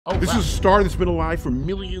Oh, This wow. is a star that's been alive for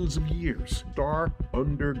millions of years. Star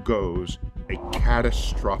undergoes a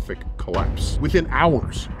catastrophic collapse. Within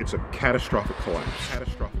hours, it's a catastrophic collapse.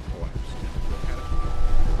 Catastrophic collapse.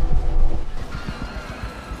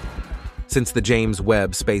 Since the James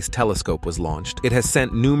Webb Space Telescope was launched, it has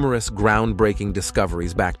sent numerous groundbreaking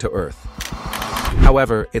discoveries back to Earth.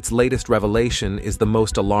 However, its latest revelation is the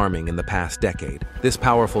most alarming in the past decade. This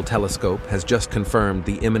powerful telescope has just confirmed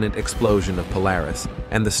the imminent explosion of Polaris,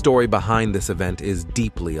 and the story behind this event is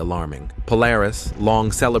deeply alarming. Polaris,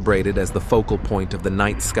 long celebrated as the focal point of the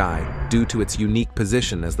night sky due to its unique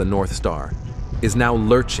position as the North Star, is now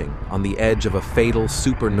lurching on the edge of a fatal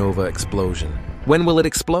supernova explosion. When will it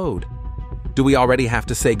explode? Do we already have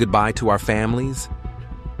to say goodbye to our families?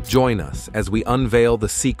 Join us as we unveil the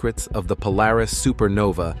secrets of the Porlaris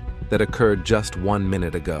Supernova that occurred just 1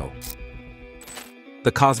 minute ago.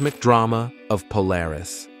 The cosmic drama of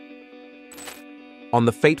Polaris. On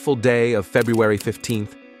the fateful day of February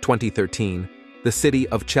 15th, 2013, the city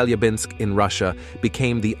of Chelyabinsk in Russia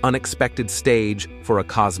became the unexpected stage for a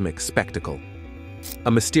cosmic spectacle.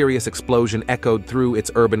 A mysterious explosion echoed through its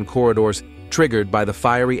urban corridors, triggered by the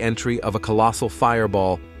fiery entry of a colossal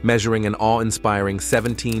fireball measuring an awe-inspiring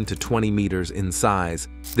 17 to 20 meters in size.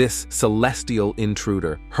 This celestial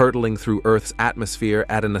intruder, hurtling through Earth's atmosphere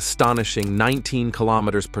at an astonishing 19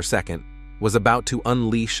 kilometers per second, was about to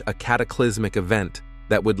unleash a cataclysmic event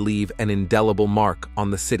that would leave an indelible mark on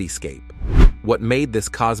the cityscape. What made this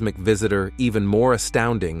cosmic visitor even more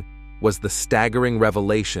astounding was the staggering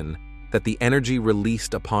revelation that the energy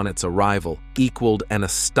released upon its arrival equaled an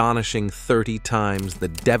astonishing 30 times the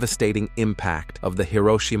devastating impact of the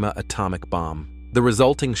Hiroshima atomic bomb. The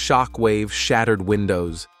resulting shockwave shattered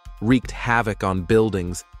windows, wreaked havoc on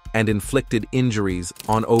buildings, and inflicted injuries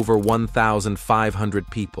on over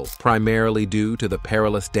 1,500 people, primarily due to the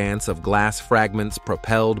perilous dance of glass fragments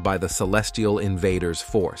propelled by the celestial invader's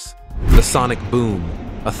force. The sonic boom,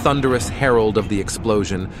 a thunderous herald of the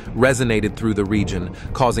explosion, resonated through the region,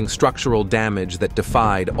 causing structural damage that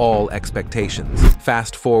defied all expectations.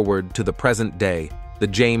 Fast forward to the present day, the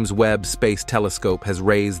James Webb Space Telescope has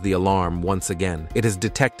raised the alarm once again. It has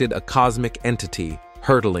detected a cosmic entity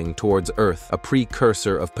hurtling towards Earth, a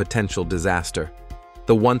precursor of potential disaster.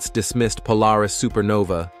 The once dismissed Porlaris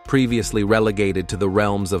Supernova, previously relegated to the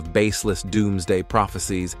realms of baseless doomsday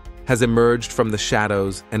prophecies, has emerged from the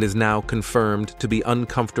shadows and is now confirmed to be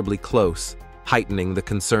uncomfortably close, heightening the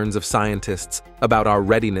concerns of scientists about our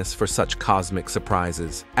readiness for such cosmic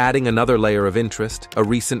surprises. Adding another layer of interest, a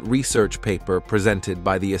recent research paper presented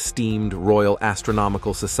by the esteemed Royal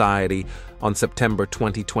Astronomical Society on September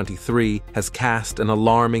 2023 has cast an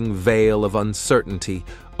alarming veil of uncertainty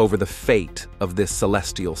over the fate of this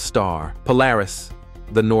celestial star. Polaris,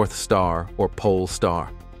 the North Star or Pole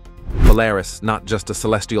Star. Polaris, not just a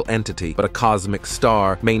celestial entity, but a cosmic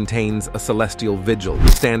star, maintains a celestial vigil,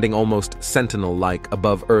 standing almost sentinel-like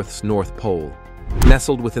above Earth's North Pole.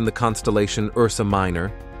 Nestled within the constellation Ursa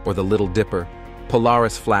Minor, or the Little Dipper,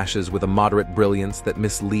 Polaris flashes with a moderate brilliance that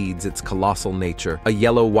misleads its colossal nature. A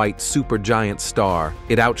yellow-white supergiant star,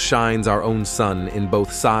 it outshines our own sun in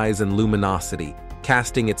both size and luminosity,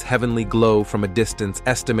 casting its heavenly glow from a distance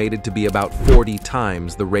estimated to be about 40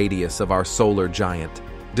 times the radius of our solar giant.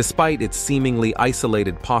 Despite its seemingly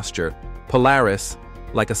isolated posture, Polaris,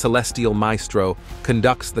 like a celestial maestro,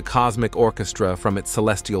 conducts the cosmic orchestra from its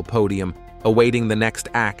celestial podium, awaiting the next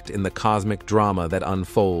act in the cosmic drama that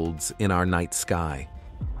unfolds in our night sky.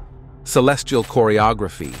 Celestial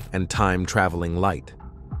choreography and time-traveling light.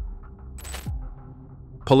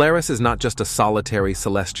 Polaris is not just a solitary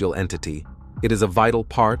celestial entity, it is a vital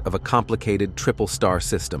part of a complicated triple-star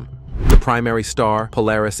system. The primary star,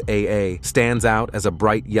 Polaris AA, stands out as a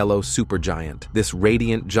bright yellow supergiant. This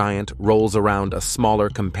radiant giant rolls around a smaller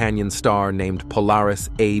companion star named Polaris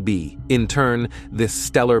AB. In turn, this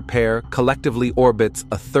stellar pair collectively orbits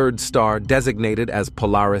a third star designated as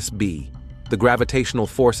Polaris B. The gravitational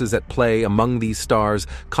forces at play among these stars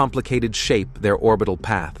complicated shape their orbital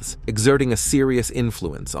paths, exerting a serious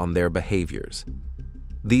influence on their behaviors.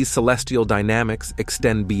 These celestial dynamics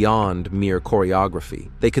extend beyond mere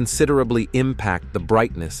choreography. They considerably impact the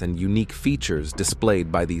brightness and unique features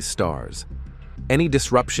displayed by these stars. Any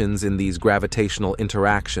disruptions in these gravitational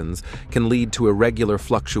interactions can lead to irregular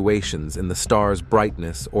fluctuations in the star's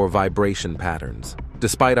brightness or vibration patterns.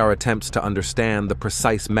 Despite our attempts to understand the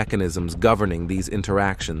precise mechanisms governing these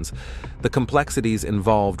interactions, the complexities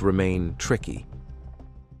involved remain tricky.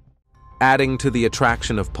 Adding to the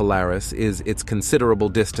attraction of Polaris is its considerable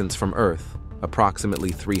distance from Earth,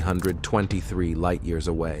 approximately 323 light-years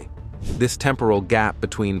away. This temporal gap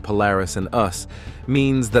between Polaris and us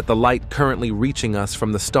means that the light currently reaching us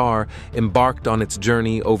from the star embarked on its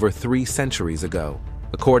journey over 3 centuries ago.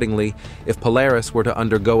 Accordingly, if Polaris were to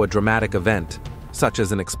undergo a dramatic event, such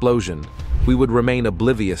as an explosion, we would remain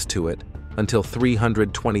oblivious to it until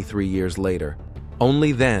 323 years later.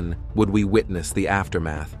 Only then would we witness the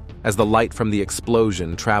aftermath, as the light from the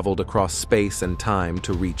explosion traveled across space and time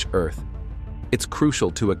to reach Earth. It's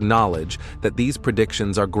crucial to acknowledge that these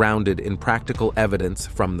predictions are grounded in practical evidence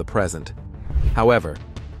from the present. However,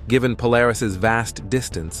 given Polaris's vast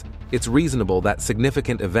distance, it's reasonable that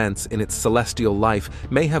significant events in its celestial life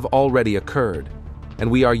may have already occurred, and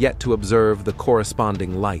we are yet to observe the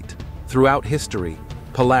corresponding light. Throughout history,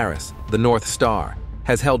 Polaris, the North Star,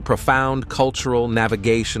 has held profound cultural,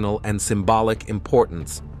 navigational, and symbolic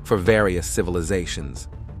importance for various civilizations.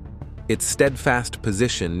 Its steadfast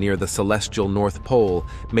position near the celestial North Pole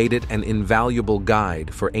made it an invaluable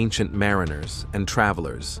guide for ancient mariners and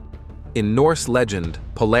travelers. In Norse legend,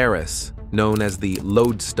 Polaris, known as the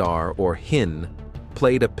lodestar or hin,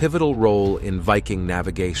 played a pivotal role in Viking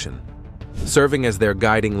navigation. Serving as their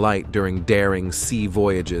guiding light during daring sea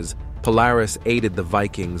voyages, Polaris aided the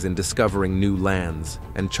Vikings in discovering new lands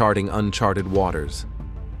and charting uncharted waters.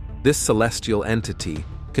 This celestial entity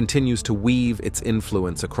continues to weave its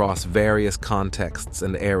influence across various contexts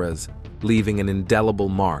and eras, leaving an indelible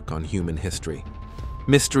mark on human history.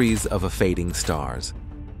 Mysteries of a fading stars.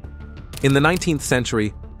 In the 19th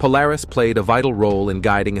century, Polaris played a vital role in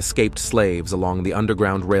guiding escaped slaves along the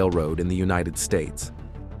Underground Railroad in the United States.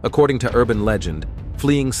 According to urban legend,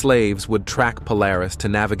 fleeing slaves would track Polaris to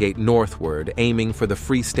navigate northward, aiming for the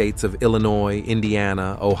free states of Illinois,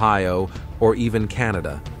 Indiana, Ohio, or even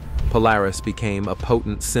Canada. Polaris became a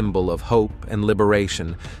potent symbol of hope and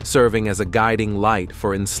liberation, serving as a guiding light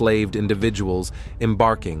for enslaved individuals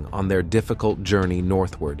embarking on their difficult journey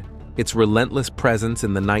northward. Its relentless presence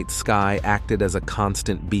in the night sky acted as a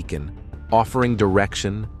constant beacon, offering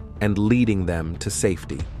direction and leading them to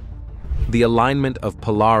safety. The alignment of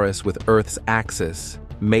Polaris with Earth's axis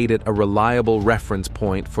made it a reliable reference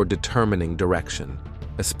point for determining direction,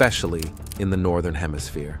 especially in the Northern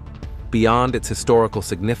Hemisphere. Beyond its historical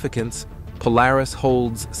significance, Polaris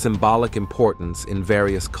holds symbolic importance in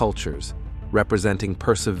various cultures, representing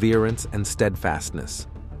perseverance and steadfastness.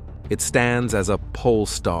 It stands as a pole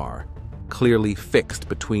star, clearly fixed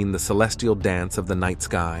between the celestial dance of the night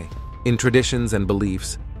sky. In traditions and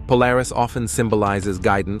beliefs, Polaris often symbolizes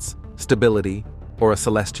guidance, stability, or a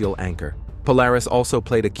celestial anchor. Polaris also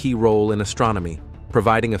played a key role in astronomy,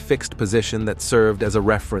 providing a fixed position that served as a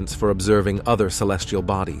reference for observing other celestial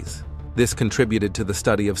bodies. This contributed to the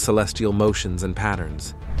study of celestial motions and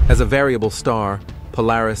patterns. As a variable star,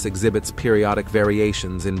 Polaris exhibits periodic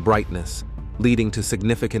variations in brightness, leading to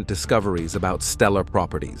significant discoveries about stellar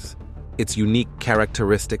properties. Its unique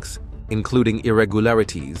characteristics, including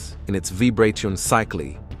irregularities in its vibration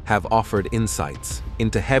cycle, have offered insights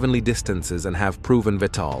into heavenly distances and have proven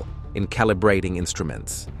vital in calibrating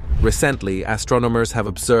instruments. Recently, astronomers have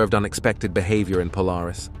observed unexpected behavior in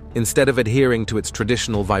Polaris. Instead of adhering to its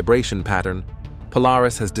traditional vibration pattern,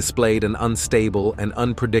 Polaris has displayed an unstable and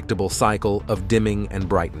unpredictable cycle of dimming and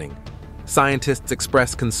brightening. Scientists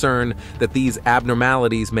express concern that these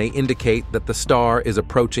abnormalities may indicate that the star is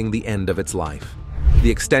approaching the end of its life.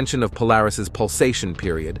 The extension of Polaris's pulsation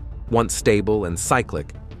period, once stable and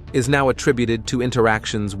cyclic, is now attributed to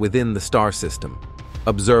interactions within the star system,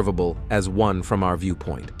 observable as one from our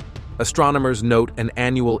viewpoint. Astronomers note an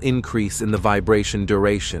annual increase in the vibration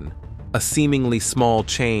duration, a seemingly small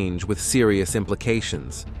change with serious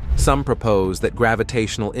implications. Some propose that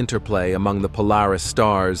gravitational interplay among the Polaris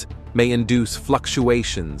stars may induce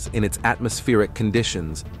fluctuations in its atmospheric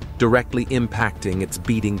conditions, directly impacting its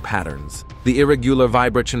beating patterns. The irregular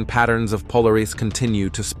vibration patterns of Polaris continue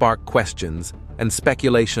to spark questions and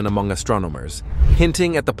speculation among astronomers,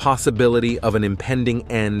 hinting at the possibility of an impending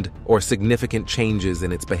end or significant changes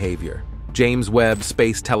in its behavior. James Webb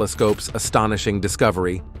Space Telescope's astonishing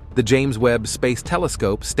discovery. The James Webb Space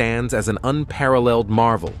Telescope stands as an unparalleled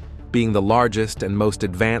marvel, being the largest and most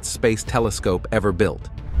advanced space telescope ever built.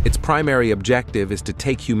 Its primary objective is to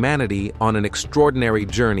take humanity on an extraordinary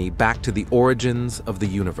journey back to the origins of the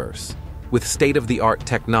universe. With state-of-the-art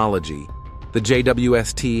technology, the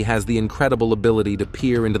JWST has the incredible ability to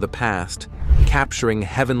peer into the past, capturing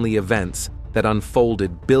heavenly events that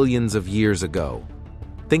unfolded billions of years ago.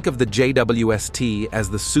 Think of the JWST as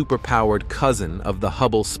the superpowered cousin of the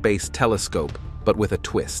Hubble Space Telescope, but with a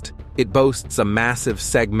twist. It boasts a massive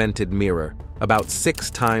segmented mirror, about 6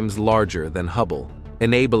 times larger than Hubble,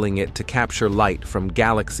 enabling it to capture light from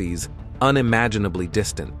galaxies unimaginably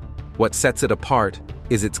distant, What sets it apart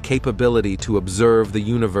is its capability to observe the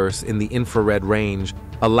universe in the infrared range,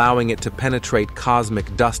 allowing it to penetrate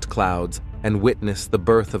cosmic dust clouds and witness the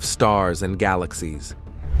birth of stars and galaxies.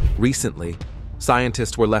 Recently,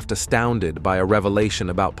 scientists were left astounded by a revelation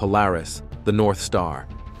about Polaris, the North Star.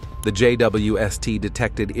 The JWST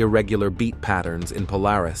detected irregular beat patterns in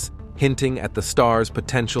Polaris, hinting at the star's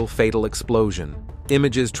potential fatal explosion.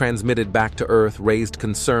 Images transmitted back to Earth raised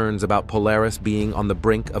concerns about Polaris being on the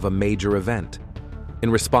brink of a major event. In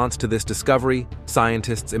response to this discovery,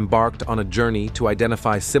 scientists embarked on a journey to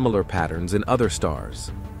identify similar patterns in other stars.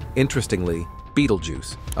 Interestingly,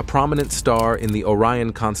 Betelgeuse, a prominent star in the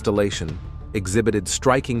Orion constellation, exhibited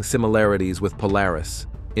striking similarities with Polaris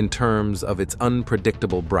in terms of its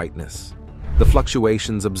unpredictable brightness. The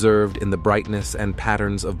fluctuations observed in the brightness and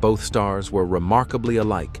patterns of both stars were remarkably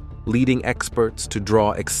alike, leading experts to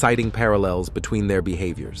draw exciting parallels between their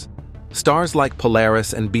behaviors. Stars like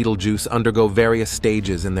Polaris and Betelgeuse undergo various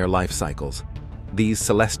stages in their life cycles. These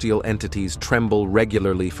celestial entities tremble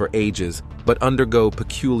regularly for ages, but undergo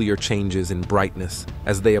peculiar changes in brightness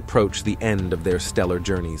as they approach the end of their stellar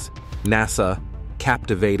journeys. NASA,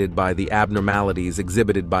 captivated by the abnormalities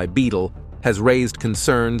exhibited by Betel, has raised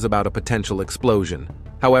concerns about a potential explosion.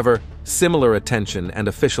 However, similar attention and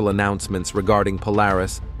official announcements regarding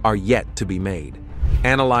Polaris are yet to be made.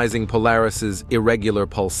 Analyzing Polaris's irregular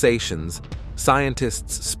pulsations,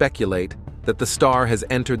 scientists speculate that the star has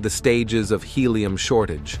entered the stages of helium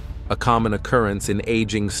shortage, a common occurrence in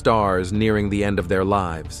aging stars nearing the end of their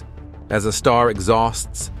lives. As a star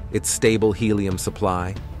exhausts its stable helium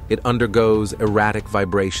supply, it undergoes erratic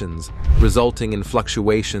vibrations, resulting in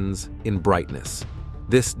fluctuations in brightness.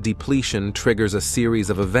 This depletion triggers a series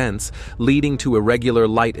of events leading to irregular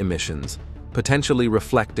light emissions, potentially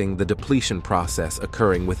reflecting the depletion process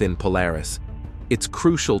occurring within Polaris. It's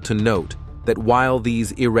crucial to note that while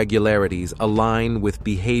these irregularities align with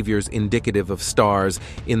behaviors indicative of stars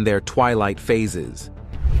in their twilight phases,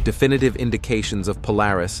 definitive indications of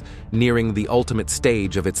Polaris nearing the ultimate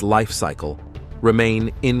stage of its life cycle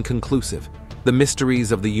remain inconclusive. The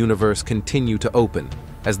mysteries of the universe continue to open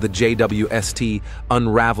as the JWST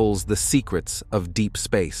unravels the secrets of deep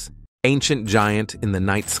space. Ancient giant in the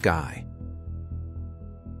night sky.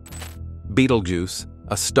 Betelgeuse,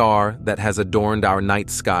 a star that has adorned our night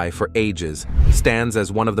sky for ages, stands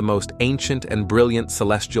as one of the most ancient and brilliant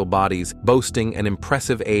celestial bodies, boasting an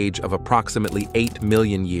impressive age of approximately 8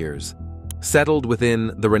 million years. Settled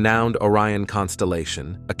within the renowned Orion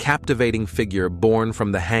constellation, a captivating figure born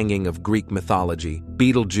from the hanging of Greek mythology,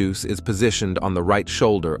 Betelgeuse is positioned on the right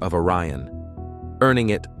shoulder of Orion, earning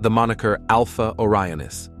it the moniker Alpha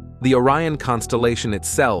Orionis. The Orion constellation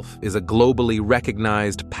itself is a globally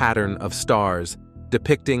recognized pattern of stars,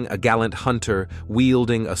 depicting a gallant hunter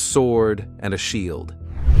wielding a sword and a shield.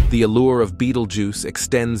 The allure of Betelgeuse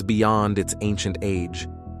extends beyond its ancient age.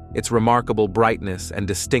 Its remarkable brightness and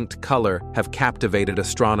distinct color have captivated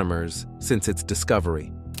astronomers since its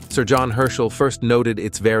discovery. Sir John Herschel first noted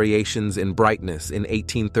its variations in brightness in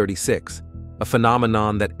 1836, a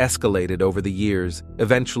phenomenon that escalated over the years,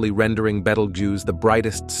 eventually rendering Betelgeuse the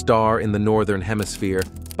brightest star in the northern hemisphere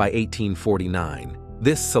by 1849.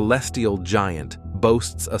 This celestial giant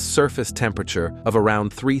boasts a surface temperature of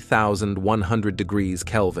around 3,100 degrees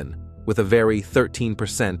Kelvin, with a very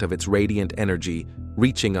 13% of its radiant energy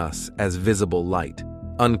reaching us as visible light.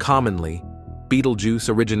 Uncommonly, Betelgeuse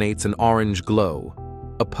originates an orange glow,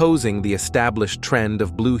 opposing the established trend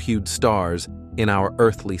of blue-hued stars in our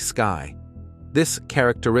earthly sky. This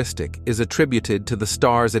characteristic is attributed to the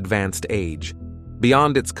star's advanced age.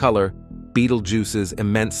 Beyond its color, Betelgeuse's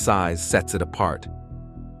immense size sets it apart.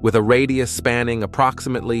 With a radius spanning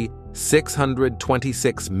approximately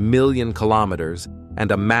 626 million kilometers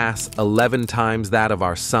and a mass 11 times that of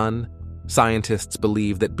our Sun, scientists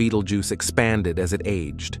believe that Betelgeuse expanded as it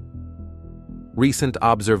aged. Recent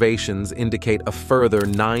observations indicate a further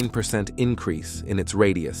 9% increase in its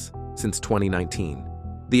radius since 2019.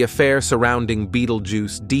 The affair surrounding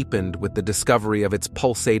Betelgeuse deepened with the discovery of its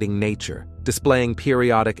pulsating nature. Displaying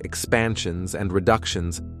periodic expansions and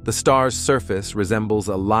reductions, the star's surface resembles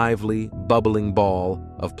a lively, bubbling ball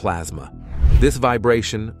of plasma. This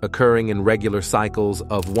vibration, occurring in regular cycles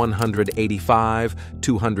of 185,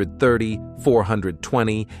 230,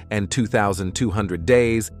 420, and 2,200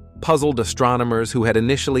 days, puzzled astronomers who had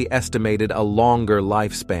initially estimated a longer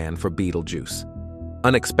lifespan for Betelgeuse.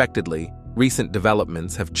 Unexpectedly, recent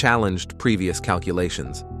developments have challenged previous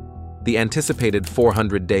calculations. The anticipated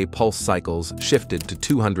 400-day pulse cycles shifted to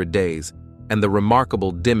 200 days, and the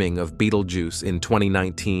remarkable dimming of Betelgeuse in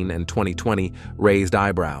 2019 and 2020 raised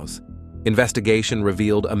eyebrows. Investigation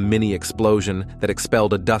revealed a mini explosion that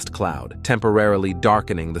expelled a dust cloud, temporarily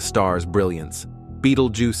darkening the star's brilliance.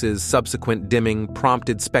 Betelgeuse's subsequent dimming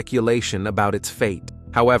prompted speculation about its fate.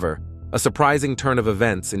 However, a surprising turn of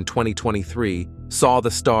events in 2023 saw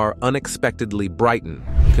the star unexpectedly brighten,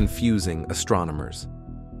 confusing astronomers.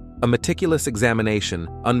 A meticulous examination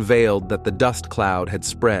unveiled that the dust cloud had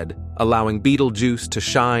spread, allowing Betelgeuse to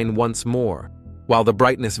shine once more. While the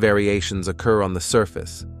brightness variations occur on the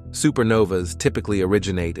surface, supernovas typically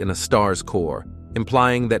originate in a star's core,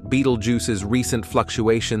 implying that Betelgeuse's recent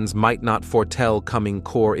fluctuations might not foretell coming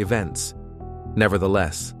core events.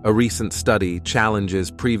 Nevertheless, a recent study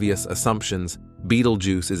challenges previous assumptions.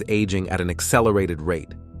 Betelgeuse is aging at an accelerated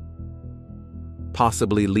rate,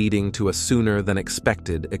 possibly leading to a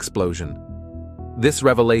sooner-than-expected explosion. This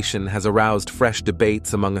revelation has aroused fresh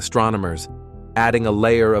debates among astronomers, adding a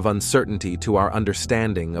layer of uncertainty to our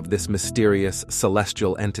understanding of this mysterious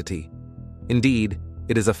celestial entity. Indeed,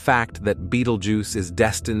 it is a fact that Betelgeuse is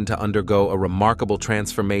destined to undergo a remarkable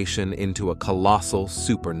transformation into a colossal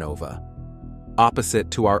supernova. Opposite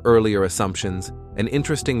to our earlier assumptions, an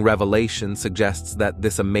interesting revelation suggests that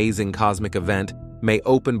this amazing cosmic event may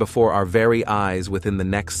open before our very eyes within the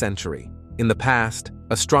next century. In the past,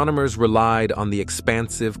 astronomers relied on the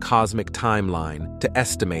expansive cosmic timeline to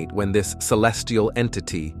estimate when this celestial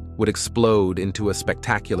entity would explode into a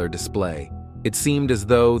spectacular display. It seemed as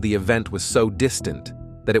though the event was so distant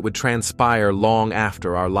that it would transpire long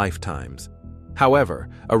after our lifetimes. However,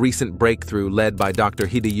 a recent breakthrough led by Dr.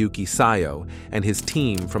 Hideyuki Sayo and his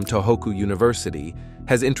team from Tohoku University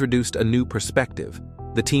has introduced a new perspective.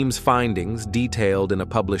 The team's findings, detailed in a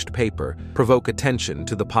published paper, provoke attention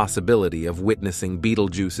to the possibility of witnessing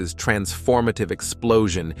Betelgeuse's transformative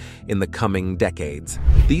explosion in the coming decades.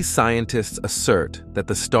 These scientists assert that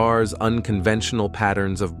the star's unconventional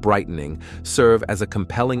patterns of brightening serve as a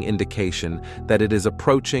compelling indication that it is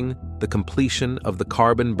approaching the completion of the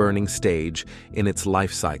carbon-burning stage in its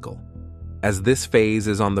life cycle. As this phase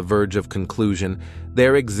is on the verge of conclusion,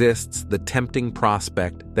 there exists the tempting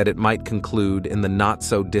prospect that it might conclude in the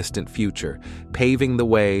not-so-distant future, paving the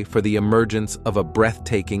way for the emergence of a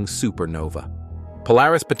breathtaking supernova.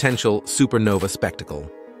 Polaris potential supernova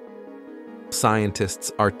spectacle.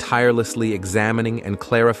 Scientists are tirelessly examining and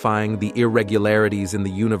clarifying the irregularities in the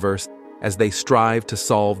universe as they strive to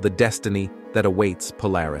solve the destiny that awaits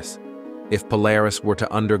Polaris. If Polaris were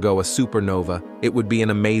to undergo a supernova, it would be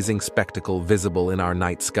an amazing spectacle visible in our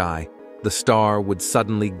night sky. The star would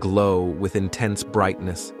suddenly glow with intense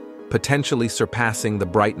brightness, potentially surpassing the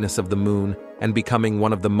brightness of the moon and becoming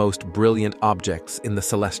one of the most brilliant objects in the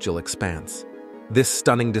celestial expanse. This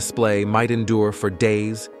stunning display might endure for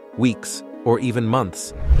days, weeks, or even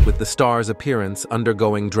months, with the star's appearance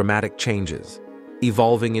undergoing dramatic changes,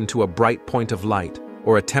 evolving into a bright point of light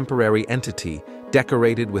or a temporary entity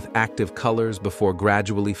decorated with active colors before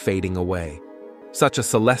gradually fading away. Such a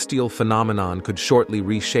celestial phenomenon could shortly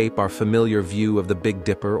reshape our familiar view of the Big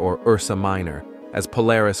Dipper or Ursa Minor, as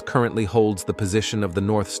Polaris currently holds the position of the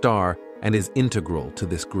North Star and is integral to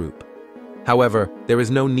this group. However, there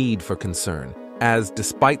is no need for concern, as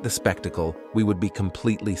despite the spectacle, we would be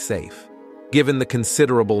completely safe. Given the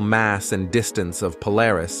considerable mass and distance of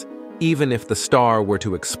Polaris, even if the star were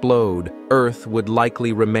to explode, Earth would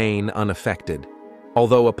likely remain unaffected.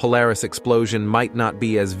 Although a Polaris explosion might not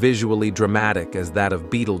be as visually dramatic as that of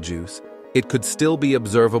Betelgeuse, it could still be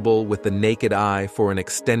observable with the naked eye for an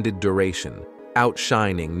extended duration,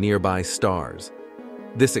 outshining nearby stars.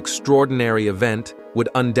 This extraordinary event would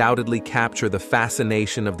undoubtedly capture the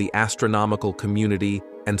fascination of the astronomical community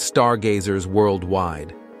and stargazers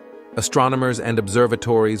worldwide. Astronomers and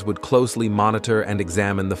observatories would closely monitor and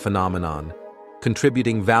examine the phenomenon,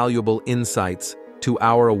 contributing valuable insights to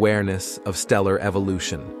our awareness of stellar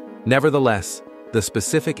evolution. Nevertheless, the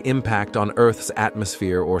specific impact on Earth's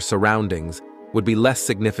atmosphere or surroundings would be less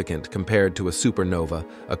significant compared to a supernova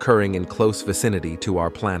occurring in close vicinity to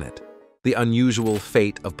our planet. The unusual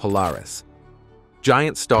fate of Polaris.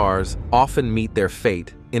 Giant stars often meet their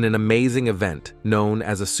fate in an amazing event known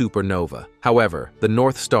as a supernova. However, the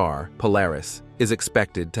North Star, Polaris, is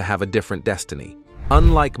expected to have a different destiny.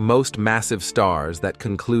 Unlike most massive stars that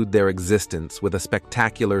conclude their existence with a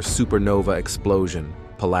spectacular supernova explosion,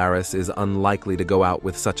 Polaris is unlikely to go out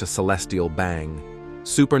with such a celestial bang.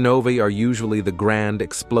 Supernovae are usually the grand,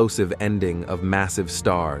 explosive ending of massive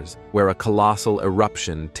stars, where a colossal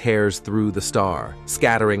eruption tears through the star,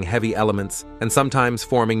 scattering heavy elements and sometimes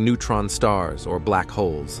forming neutron stars or black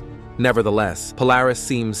holes. Nevertheless, Polaris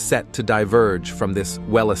seems set to diverge from this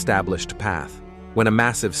well-established path. When a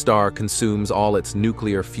massive star consumes all its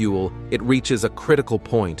nuclear fuel, it reaches a critical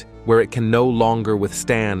point where it can no longer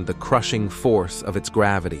withstand the crushing force of its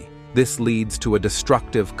gravity. This leads to a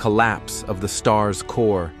destructive collapse of the star's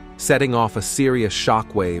core, setting off a serious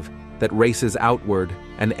shockwave that races outward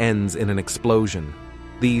and ends in an explosion.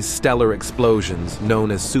 These stellar explosions,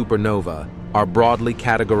 known as supernova, are broadly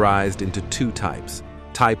categorized into two types,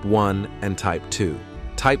 Type 1 and Type 2.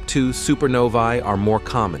 Type 2 supernovae are more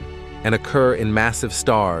common and occur in massive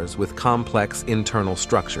stars with complex internal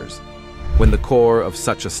structures. When the core of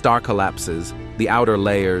such a star collapses, the outer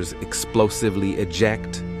layers explosively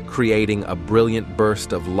eject, creating a brilliant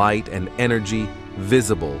burst of light and energy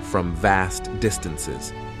visible from vast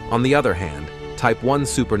distances. On the other hand, Type 1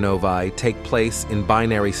 supernovae take place in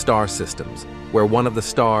binary star systems, where one of the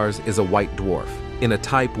stars is a white dwarf. In a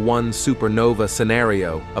Type 1 supernova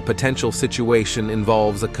scenario, a potential situation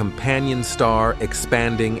involves a companion star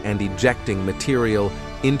expanding and ejecting material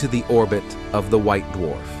into the orbit of the white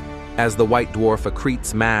dwarf. As the white dwarf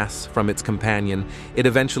accretes mass from its companion, it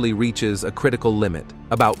eventually reaches a critical limit,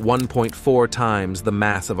 about 1.4 times the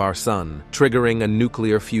mass of our Sun, triggering a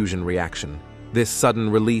nuclear fusion reaction. This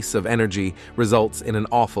sudden release of energy results in an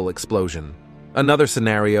awful explosion. Another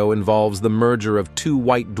scenario involves the merger of two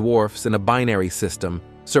white dwarfs in a binary system,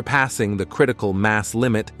 surpassing the critical mass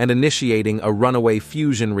limit and initiating a runaway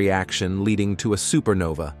fusion reaction leading to a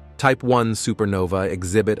supernova. Type 1 supernova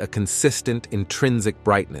exhibit a consistent intrinsic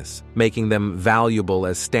brightness, making them valuable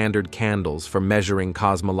as standard candles for measuring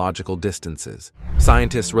cosmological distances.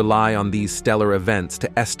 Scientists rely on these stellar events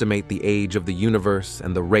to estimate the age of the universe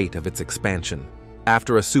and the rate of its expansion.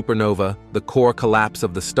 After a supernova, the core collapse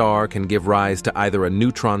of the star can give rise to either a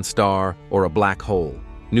neutron star or a black hole.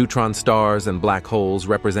 Neutron stars and black holes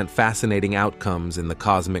represent fascinating outcomes in the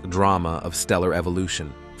cosmic drama of stellar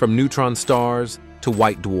evolution. From neutron stars to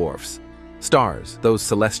white dwarfs. Stars, those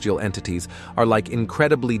celestial entities, are like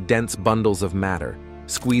incredibly dense bundles of matter,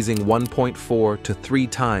 squeezing 1.4 to 3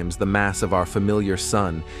 times the mass of our familiar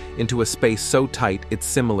Sun into a space so tight it's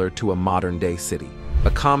similar to a modern-day city. A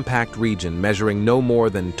compact region measuring no more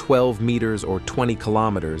than 12 meters or 20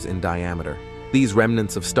 kilometers in diameter. These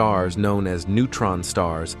remnants of stars, known as neutron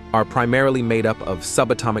stars, are primarily made up of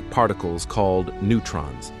subatomic particles called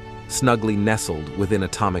neutrons, snugly nestled within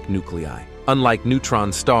atomic nuclei. Unlike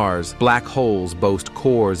neutron stars, black holes boast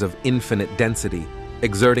cores of infinite density,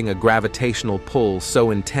 exerting a gravitational pull so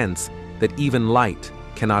intense that even light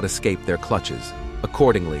cannot escape their clutches.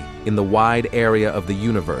 Accordingly, in the wide area of the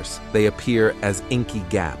universe, they appear as inky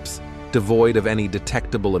gaps, devoid of any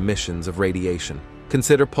detectable emissions of radiation.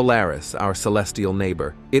 Consider Polaris, our celestial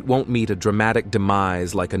neighbor. It won't meet a dramatic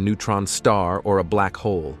demise like a neutron star or a black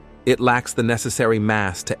hole. It lacks the necessary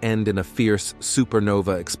mass to end in a fierce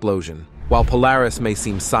supernova explosion. While Polaris may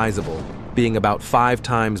seem sizable, being about 5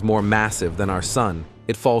 times more massive than our Sun,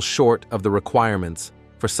 it falls short of the requirements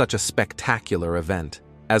for such a spectacular event.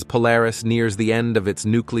 As Polaris nears the end of its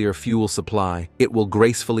nuclear fuel supply, it will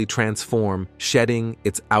gracefully transform, shedding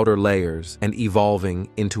its outer layers and evolving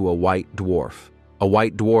into a white dwarf. A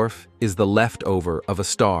white dwarf is the leftover of a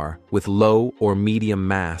star with low or medium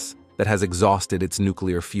mass that has exhausted its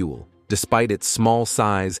nuclear fuel. Despite its small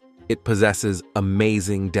size, it possesses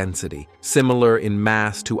amazing density, similar in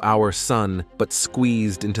mass to our Sun, but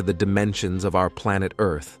squeezed into the dimensions of our planet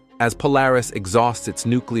Earth. As Polaris exhausts its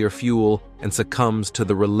nuclear fuel and succumbs to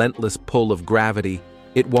the relentless pull of gravity,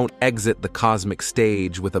 it won't exit the cosmic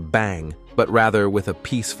stage with a bang, but rather with a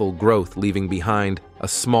peaceful growth, leaving behind a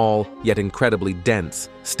small yet incredibly dense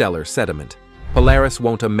stellar sediment. Polaris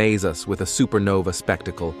won't amaze us with a supernova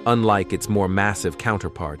spectacle, unlike its more massive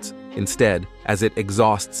counterparts. Instead, as it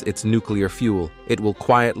exhausts its nuclear fuel, it will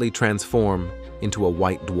quietly transform into a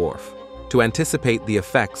white dwarf. To anticipate the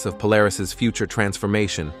effects of Polaris's future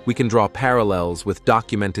transformation, we can draw parallels with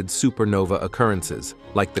documented supernova occurrences,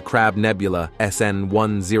 like the Crab Nebula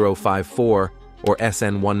SN1054 or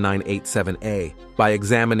SN1987A. By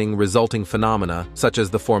examining resulting phenomena, such as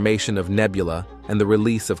the formation of nebula and the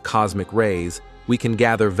release of cosmic rays, we can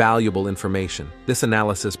gather valuable information. This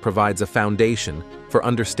analysis provides a foundation for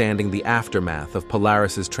understanding the aftermath of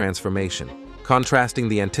Polaris's transformation. Contrasting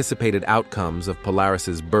the anticipated outcomes of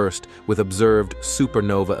Polaris's burst with observed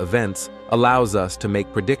supernova events allows us to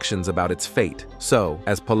make predictions about its fate. So,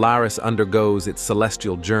 as Polaris undergoes its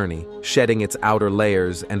celestial journey, shedding its outer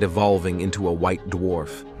layers and evolving into a white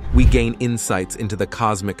dwarf, we gain insights into the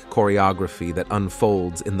cosmic choreography that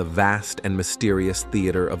unfolds in the vast and mysterious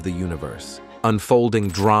theater of the universe. Unfolding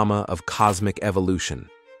drama of cosmic evolution.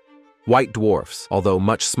 White dwarfs, although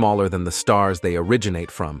much smaller than the stars they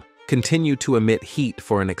originate from, continue to emit heat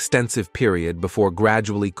for an extensive period before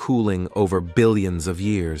gradually cooling over billions of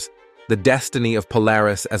years. The destiny of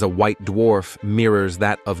Polaris as a white dwarf mirrors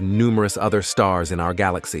that of numerous other stars in our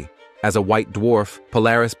galaxy. As a white dwarf,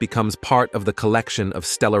 Polaris becomes part of the collection of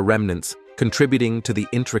stellar remnants, contributing to the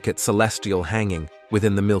intricate celestial hanging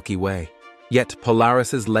within the Milky Way. Yet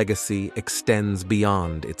Polaris's legacy extends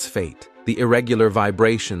beyond its fate. The irregular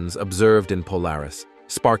vibrations observed in Polaris,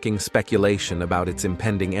 sparking speculation about its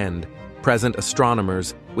impending end, present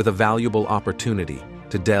astronomers with a valuable opportunity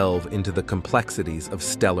to delve into the complexities of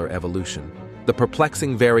stellar evolution. The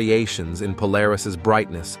perplexing variations in Polaris's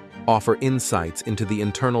brightness offer insights into the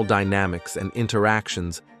internal dynamics and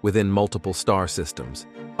interactions within multiple star systems.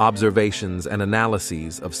 Observations and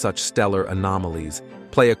analyses of such stellar anomalies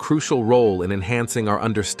play a crucial role in enhancing our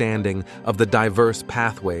understanding of the diverse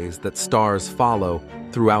pathways that stars follow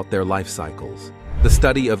throughout their life cycles. The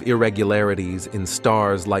study of irregularities in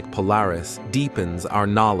stars like Polaris deepens our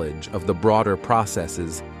knowledge of the broader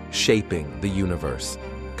processes shaping the universe.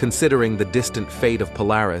 Considering the distant fate of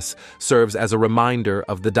Polaris serves as a reminder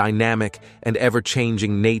of the dynamic and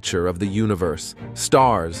ever-changing nature of the universe.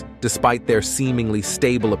 Stars, despite their seemingly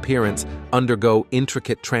stable appearance, undergo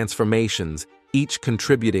intricate transformations, each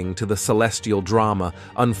contributing to the celestial drama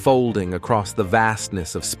unfolding across the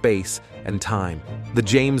vastness of space and time. The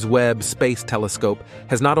James Webb Space Telescope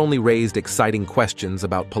has not only raised exciting questions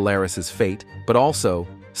about Polaris's fate, but also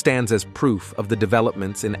stands as proof of the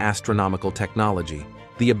developments in astronomical technology.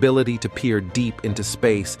 The ability to peer deep into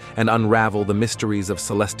space and unravel the mysteries of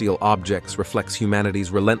celestial objects reflects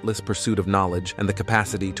humanity's relentless pursuit of knowledge and the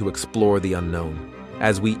capacity to explore the unknown.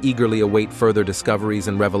 As we eagerly await further discoveries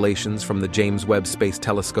and revelations from the James Webb Space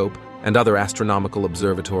Telescope and other astronomical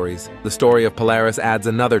observatories, the story of Polaris adds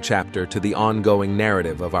another chapter to the ongoing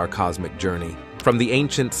narrative of our cosmic journey. From the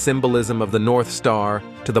ancient symbolism of the North Star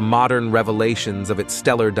to the modern revelations of its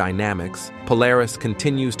stellar dynamics, Polaris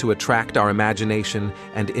continues to attract our imagination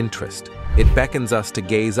and interest. It beckons us to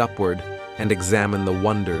gaze upward and examine the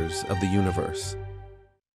wonders of the universe.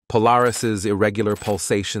 Polaris's irregular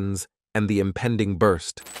pulsations and the impending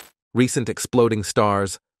burst. Recent exploding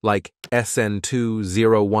stars like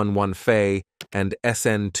SN2011 Phi and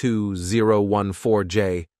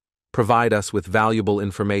SN2014J provide us with valuable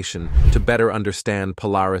information to better understand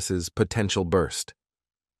Polaris's potential burst.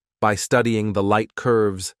 By studying the light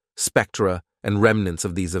curves, spectra, and remnants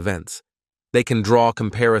of these events, they can draw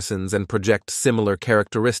comparisons and project similar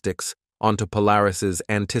characteristics onto Polaris's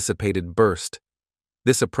anticipated burst.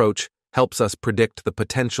 This approach helps us predict the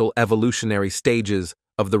potential evolutionary stages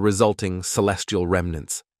of the resulting celestial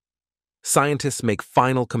remnants. Scientists make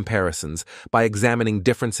final comparisons by examining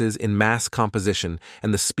differences in mass composition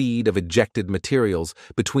and the speed of ejected materials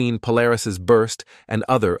between Polaris's burst and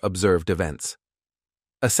other observed events.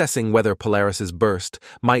 Assessing whether Polaris's burst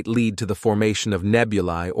might lead to the formation of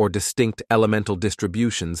nebulae or distinct elemental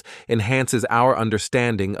distributions enhances our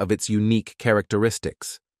understanding of its unique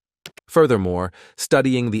characteristics. Furthermore,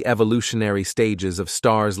 studying the evolutionary stages of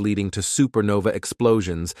stars leading to supernova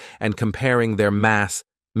explosions and comparing their mass,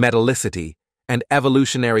 metallicity, and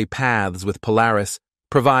evolutionary paths with Polaris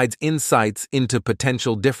provides insights into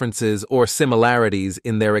potential differences or similarities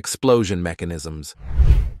in their explosion mechanisms.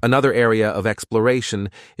 Another area of exploration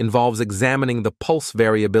involves examining the pulse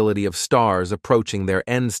variability of stars approaching their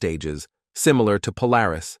end stages, similar to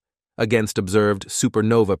Polaris, against observed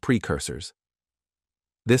supernova precursors.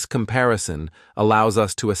 This comparison allows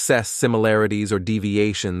us to assess similarities or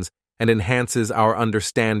deviations and enhances our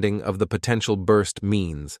understanding of the potential burst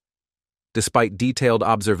means. Despite detailed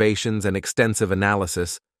observations and extensive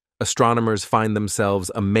analysis, astronomers find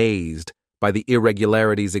themselves amazed by the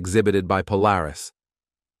irregularities exhibited by Polaris.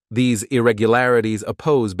 These irregularities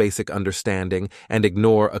oppose basic understanding and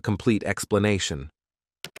ignore a complete explanation.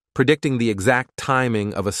 Predicting the exact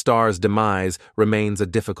timing of a star's demise remains a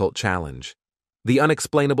difficult challenge. The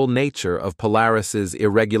unexplainable nature of Polaris's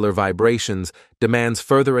irregular vibrations demands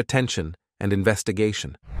further attention and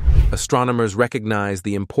investigation. Astronomers recognize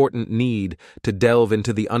the important need to delve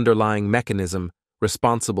into the underlying mechanism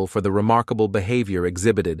responsible for the remarkable behavior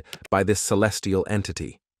exhibited by this celestial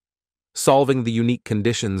entity. Solving the unique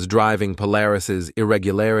conditions driving Polaris's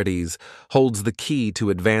irregularities holds the key to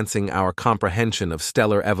advancing our comprehension of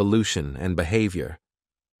stellar evolution and behavior.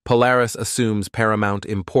 Polaris assumes paramount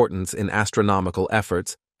importance in astronomical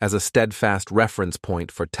efforts as a steadfast reference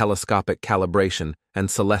point for telescopic calibration and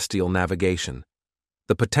celestial navigation.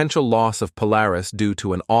 The potential loss of Polaris due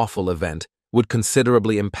to an awful event would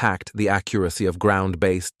considerably impact the accuracy of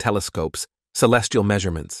ground-based telescopes' celestial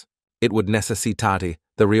measurements. It would necessitate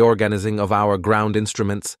the reorganizing of our ground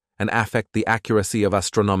instruments and affect the accuracy of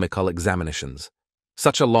astronomical examinations.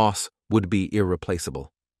 Such a loss would be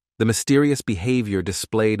irreplaceable. The mysterious behavior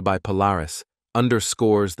displayed by Polaris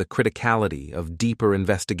underscores the criticality of deeper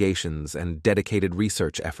investigations and dedicated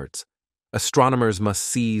research efforts. Astronomers must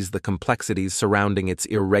seize the complexities surrounding its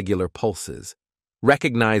irregular pulses,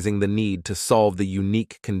 recognizing the need to solve the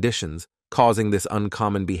unique conditions causing this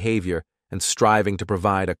uncommon behavior and striving to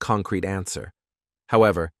provide a concrete answer.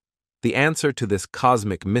 However, the answer to this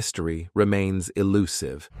cosmic mystery remains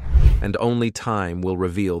elusive, and only time will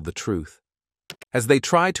reveal the truth. As they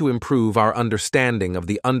try to improve our understanding of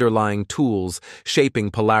the underlying tools shaping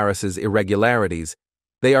Polaris's irregularities,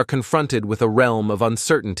 they are confronted with a realm of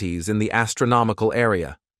uncertainties in the astronomical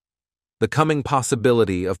area. The coming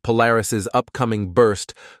possibility of Polaris's upcoming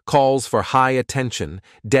burst calls for high attention,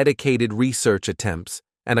 dedicated research attempts,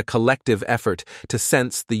 and a collective effort to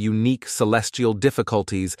sense the unique celestial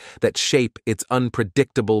difficulties that shape its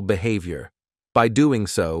unpredictable behavior. By doing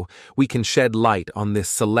so, we can shed light on this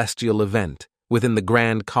celestial event within the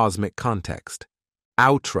grand cosmic context.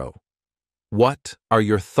 Outro. What are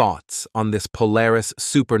your thoughts on this Porlaris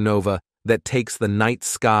supernova that takes the night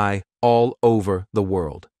sky all over the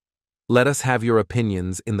world? Let us have your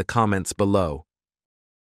opinions in the comments below.